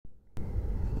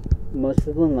Most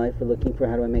people in life are looking for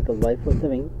how do I make a life worth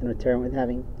living and retirement worth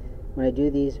having. When I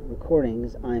do these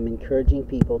recordings, I'm encouraging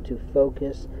people to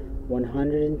focus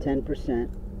 110%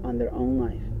 on their own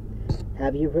life.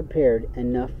 Have you prepared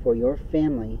enough for your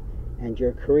family and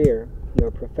your career, your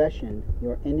profession,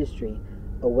 your industry,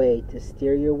 a way to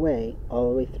steer your way all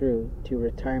the way through to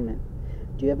retirement?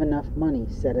 Do you have enough money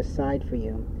set aside for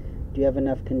you? Do you have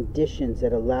enough conditions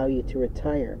that allow you to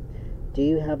retire? Do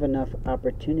you have enough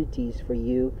opportunities for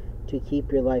you to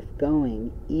keep your life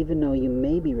going even though you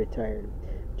may be retired?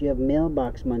 Do you have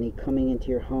mailbox money coming into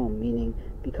your home, meaning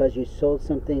because you sold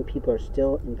something, people are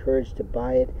still encouraged to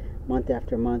buy it month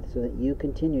after month so that you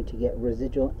continue to get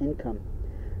residual income?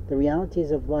 The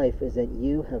realities of life is that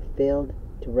you have failed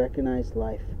to recognize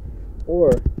life,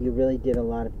 or you really did a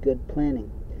lot of good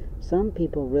planning. Some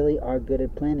people really are good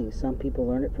at planning. Some people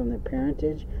learn it from their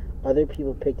parentage. Other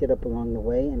people picked it up along the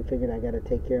way and figured, I got to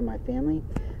take care of my family.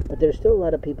 But there's still a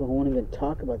lot of people who won't even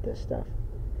talk about this stuff.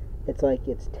 It's like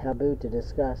it's taboo to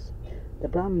discuss. The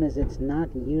problem is it's not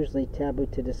usually taboo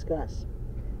to discuss.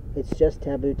 It's just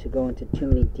taboo to go into too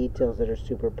many details that are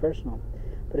super personal.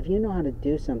 But if you know how to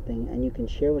do something and you can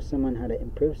share with someone how to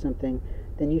improve something,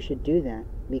 then you should do that,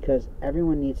 because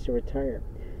everyone needs to retire.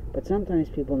 But sometimes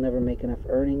people never make enough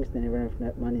earnings, they never have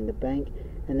enough money in the bank,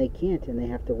 and they can't, and they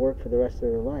have to work for the rest of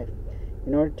their life.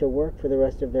 In order to work for the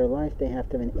rest of their life, they have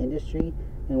to have an industry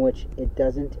in which it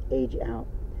doesn't age out,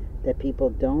 that people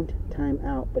don't time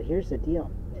out. But here's the deal.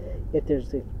 If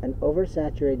there's an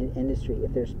oversaturated industry,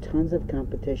 if there's tons of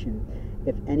competition,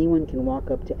 if anyone can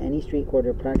walk up to any street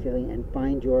corner practically and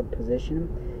find your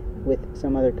position with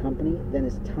some other company, then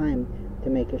it's time to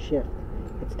make a shift.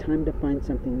 It's time to find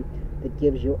something that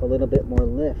gives you a little bit more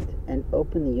lift, and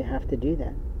openly you have to do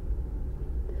that.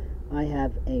 I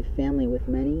have a family with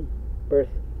many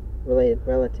birth-related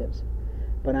relatives,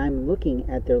 but I'm looking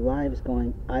at their lives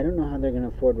going, I don't know how they're going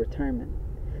to afford retirement.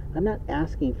 I'm not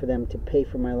asking for them to pay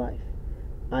for my life.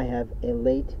 I have a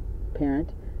late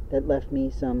parent that left me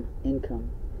some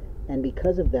income, and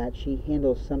because of that, she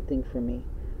handles something for me,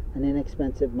 an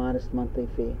inexpensive, modest monthly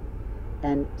fee.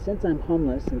 And since I'm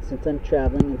homeless, and since I'm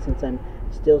traveling, and since I'm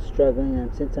still struggling,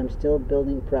 and since I'm still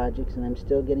building projects, and I'm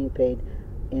still getting paid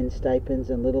in stipends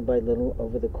and little by little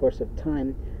over the course of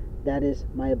time, that is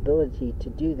my ability to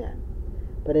do that.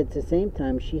 But at the same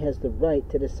time, she has the right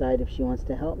to decide if she wants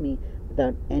to help me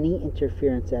without any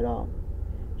interference at all.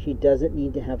 She doesn't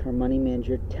need to have her money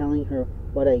manager telling her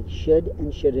what I should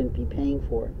and shouldn't be paying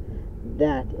for.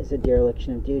 That is a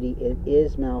dereliction of duty. It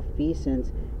is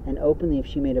malfeasance, and openly, if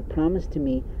she made a promise to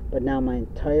me, but now my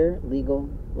entire legal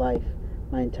life,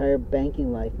 my entire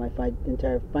banking life, my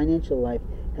entire financial life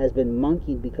has been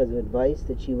monkeyed because of advice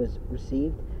that she was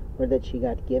received or that she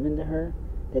got given to her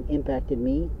that impacted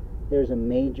me, there's a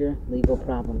major legal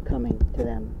problem coming to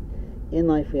them. In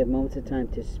life, we have moments of time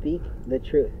to speak the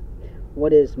truth.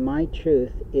 What is my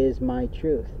truth is my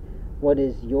truth. What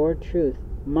is your truth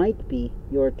might be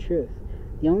your truth.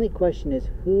 The only question is,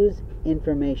 whose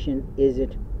information is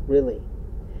it really?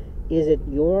 Is it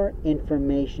your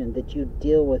information that you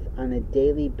deal with on a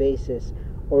daily basis,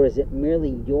 or is it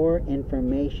merely your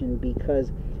information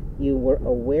because you were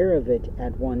aware of it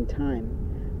at one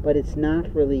time, but it's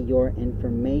not really your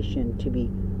information to be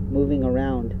moving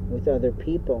around with other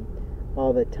people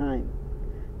all the time?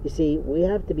 You see, we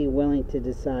have to be willing to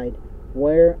decide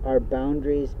where our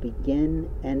boundaries begin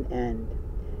and end.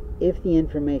 If the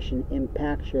information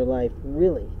impacts your life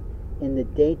really in the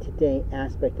day-to-day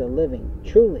aspect of living,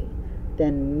 truly,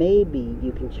 then maybe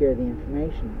you can share the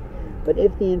information. But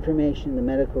if the information, the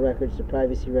medical records, the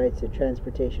privacy rights, the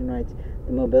transportation rights,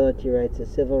 the mobility rights, the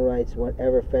civil rights,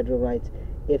 whatever federal rights,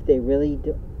 if they really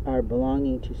are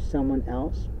belonging to someone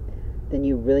else, then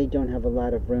you really don't have a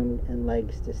lot of room and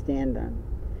legs to stand on.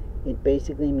 It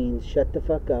basically means shut the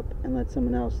fuck up and let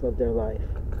someone else live their life.